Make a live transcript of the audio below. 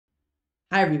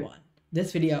Hi everyone.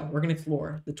 This video, we're going to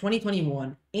explore the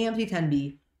 2021 AMC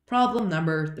 10B problem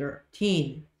number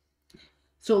 13.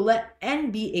 So let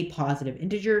n be a positive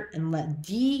integer and let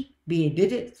d be a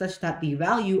digit such that the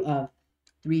value of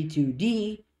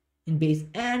 32d in base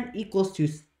n equals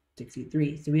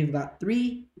 263. So we've got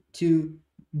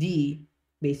 32d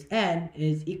base n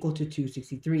is equal to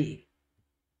 263.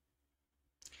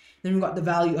 Then we've got the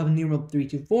value of numeral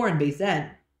 324 in base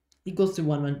n equals to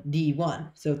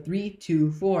 11d1. So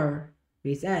 324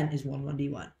 base n is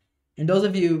 11d1. And those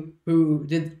of you who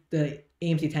did the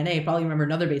AMC 10A probably remember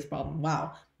another base problem.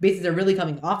 Wow, bases are really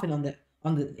coming often on the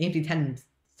AMC 10,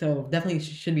 so definitely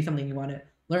should be something you want to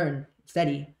learn,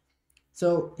 study.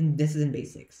 So and this is in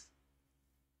base 6.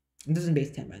 And this is in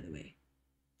base 10, by the way.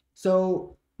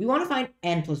 So we want to find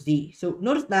n plus d. So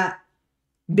notice that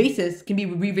bases can be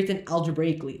rewritten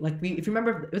algebraically. Like if you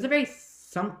remember, it was a very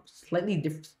slightly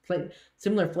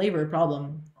similar flavor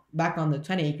problem back on the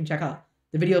 10A. You can check out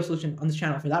the video solution on this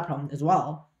channel for that problem as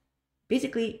well.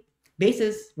 Basically,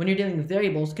 bases, when you're dealing with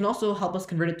variables, can also help us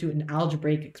convert it to an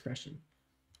algebraic expression.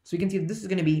 So you can see that this is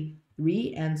going to be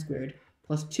 3n squared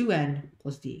plus 2n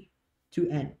plus d.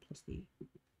 2n plus d is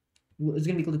going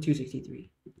to be equal to 263.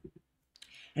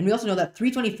 And we also know that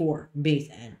 324 base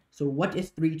n. So what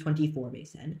is 324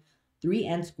 base n?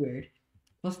 3n squared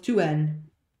plus 2n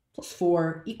plus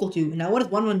 4 equal to, now what is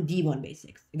 11d1 base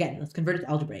 6? Again, let's convert it to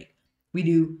algebraic. We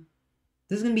do,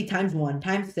 this is going to be times 1,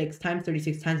 times 6, times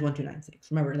 36, times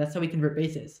 1296. Remember, that's how we convert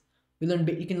bases. You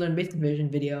can learn base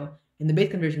conversion video in the base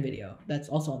conversion video that's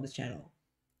also on this channel.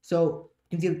 So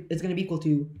you can see it's going to be equal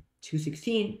to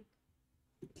 216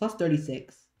 plus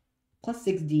 36 plus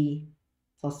 6d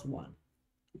plus 1,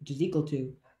 which is equal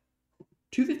to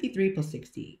 253 plus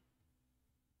 60.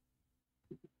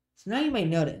 So now you might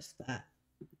notice that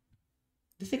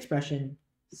this expression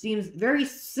seems very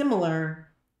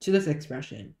similar to this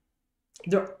expression.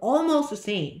 They're almost the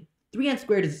same. 3n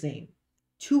squared is the same.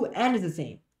 2n is the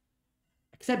same.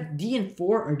 Except d and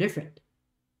 4 are different.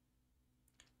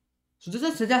 So does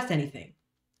that suggest anything?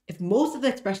 If most of the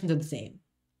expressions are the same,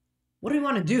 what do we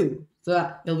want to do so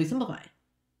that it'll be simplified?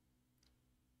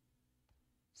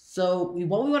 So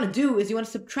what we want to do is we want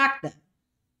to subtract them.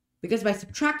 Because by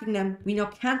subtracting them, we now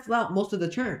cancel out most of the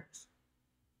terms.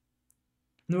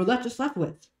 And we're just left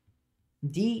with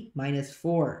d minus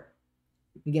 4.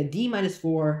 We get d minus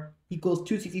 4 equals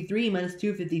 263 minus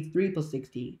 253 plus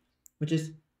 60, which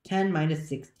is 10 minus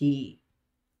 6d.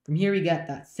 From here we get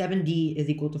that 7d is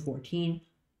equal to 14,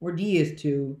 or d is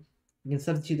 2. We can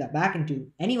substitute that back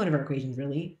into any one of our equations,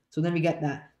 really. So then we get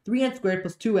that 3n squared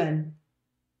plus 2n.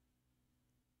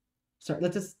 So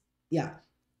let's just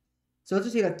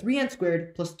say that 3n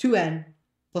squared plus 2n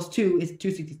plus 2 is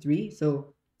 263.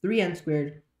 So 3n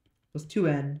squared plus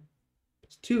 2n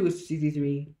plus 2 is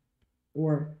 63,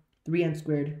 or 3n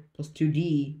squared plus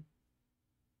 2n,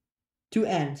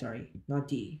 sorry, not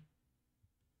d.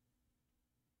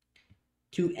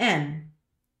 2n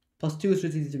plus 2 is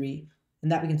 63,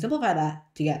 and that we can simplify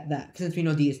that to get that, since we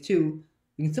know d is 2,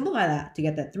 we can simplify that to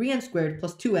get that 3n squared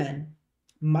plus 2n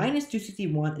minus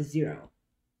 261 is 0.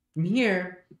 From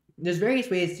here, there's various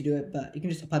ways to do it, but you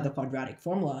can just apply the quadratic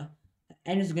formula.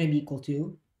 N is going to be equal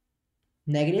to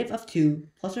negative of 2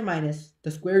 plus or minus the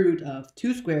square root of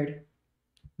 2 squared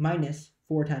minus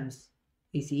 4 times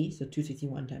AC, so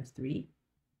 261 times 3.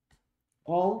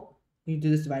 All, we do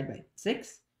this divided by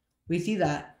 6. We see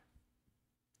that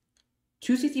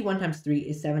 261 times 3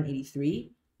 is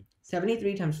 783.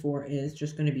 783 times 4 is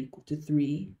just going to be equal to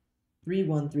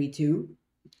 3132.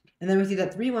 And then we see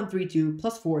that 3132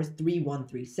 plus 4 is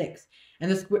 3136.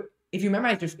 And the square, if you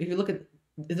memorize, if you look at,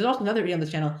 there's also another video on this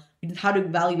channel, how to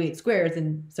evaluate squares.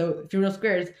 And so if you know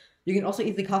squares, you can also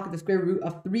easily calculate the square root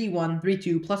of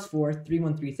 3132 plus 4,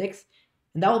 3136.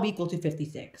 And that will be equal to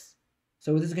 56.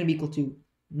 So this is going to be equal to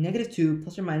negative 2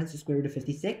 plus or minus the square root of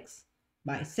 56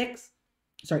 by 6.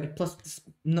 Sorry, plus the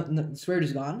square root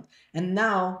is gone. And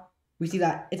now we see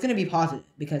that it's going to be positive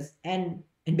because n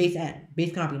in base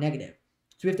cannot be negative.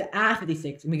 So we have to add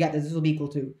 56, and we get that this will be equal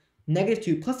to negative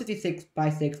 2 plus 56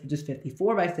 by 6, which is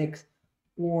 54 by 6,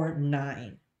 or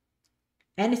 9.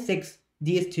 N is 6,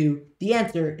 d is 2. The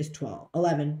answer is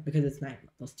 11, because it's 9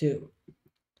 plus 2.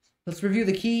 Let's review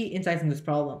the key insights in this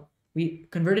problem. We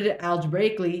converted it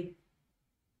algebraically,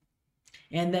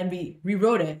 and then we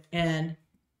rewrote it, and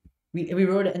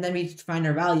then we find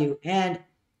our value. And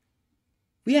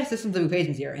we have systems of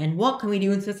equations here. And what can we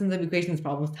do in systems of equations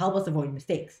problems to help us avoid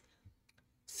mistakes?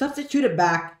 Substitute it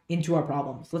back into our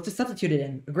problems. Let's just substitute it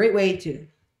in. A great way to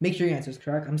make sure your answer is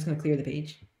correct. I'm just going to clear the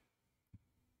page.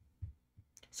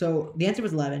 So the answer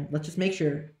was 11. Let's just make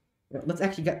sure Or let's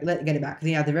actually get it back because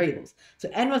we have the variables. So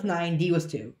n was 9, d was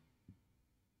 2.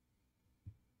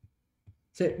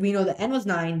 So we know that n was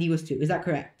 9, d was 2. Is that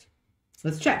correct?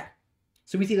 Let's check.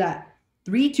 So we see that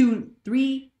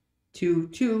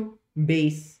 322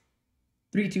 base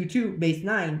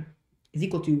 9 is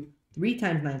equal to 3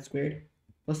 times 9 squared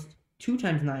plus 2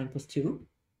 times 9 plus 2,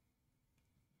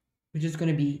 which is going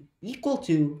to be equal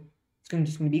to, it's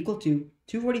just going to be equal to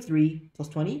 243 plus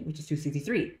 20, which is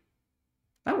 263.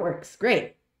 That works.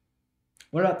 Great.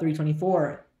 What about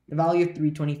 324? The value of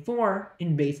 324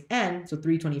 in base n, so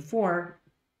 324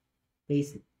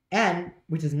 base n,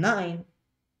 which is 9,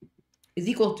 is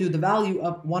equal to the value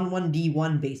of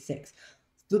 11d1 base 6.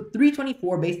 So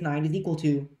 324 base 9 is equal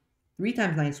to 3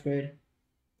 times 9 squared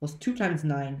plus 2 times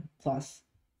 9 plus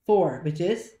 4, which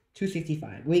is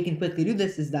 265. The way you can quickly do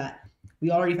this is that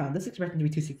we already found this expression to be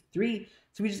 263,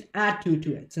 so we just add 2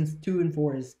 to it, since 2 and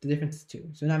 4 is, the difference is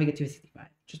 2. So now we get 265.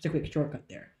 Just a quick shortcut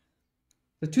there.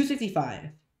 So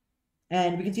 265,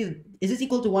 and we can see, is this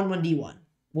equal to 11d1?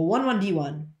 Well,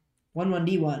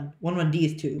 11d1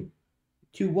 is 2.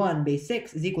 1 base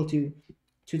 6 is equal to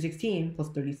 216 plus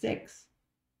 36.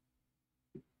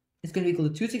 It's going to be equal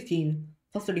to 216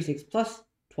 plus 36 plus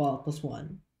 12 plus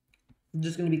 1. It's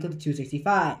just going to be equal to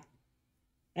 265.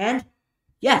 And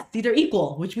yes, these are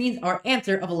equal, which means our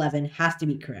answer of 11 has to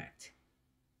be correct.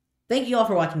 Thank you all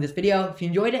for watching this video. If you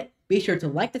enjoyed it, be sure to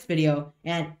like this video.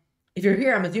 And if you're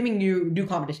here, I'm assuming you do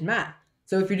competition math.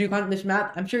 So if you do competition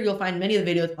math, I'm sure you'll find many of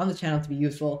the videos on this channel to be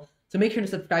useful. So make sure to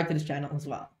subscribe to this channel as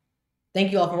well.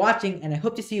 Thank you all for watching, and I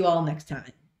hope to see you all next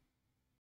time.